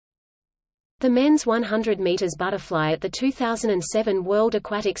The men's 100 meters butterfly at the 2007 World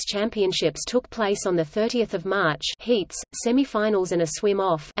Aquatics Championships took place on the 30th of March, heats, semi-finals and a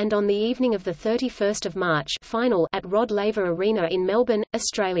swim-off, and on the evening of the 31st of March, final at Rod Laver Arena in Melbourne,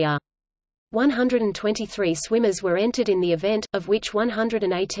 Australia. 123 swimmers were entered in the event, of which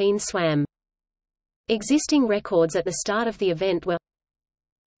 118 swam. Existing records at the start of the event were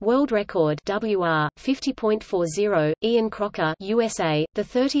World record WR 50.40 Ian Crocker USA the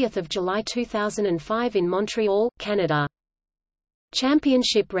 30th of July 2005 in Montreal, Canada.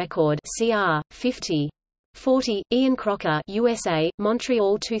 Championship record CR 50.40 Ian Crocker USA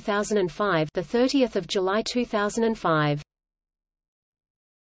Montreal 2005 the 30th of July 2005.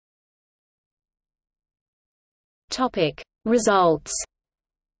 Topic Results.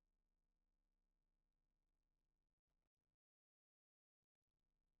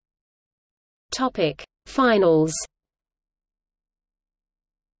 Topic Finals.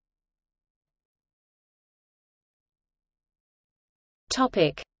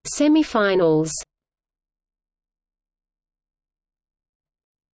 Topic Semifinals.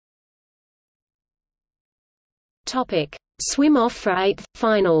 Topic Swim-off for 8th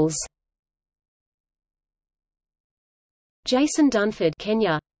finals. Jason Dunford,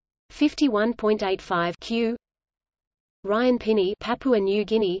 Kenya, 51.85 q. Ryan Pinney, Papua New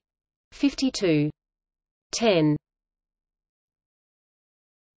Guinea, 52.10.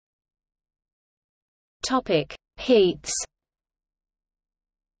 Topic Heats.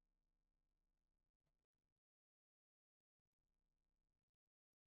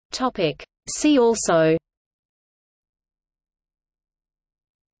 Topic See also.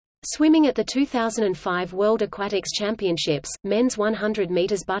 Swimming at the 2005 World Aquatics Championships, men's 100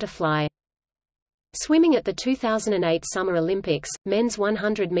 meters butterfly. Swimming at the 2008 Summer Olympics, men's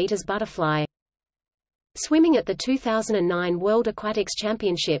 100 meters butterfly. Swimming at the 2009 World Aquatics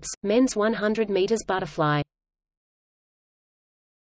Championships, men's 100 meters butterfly.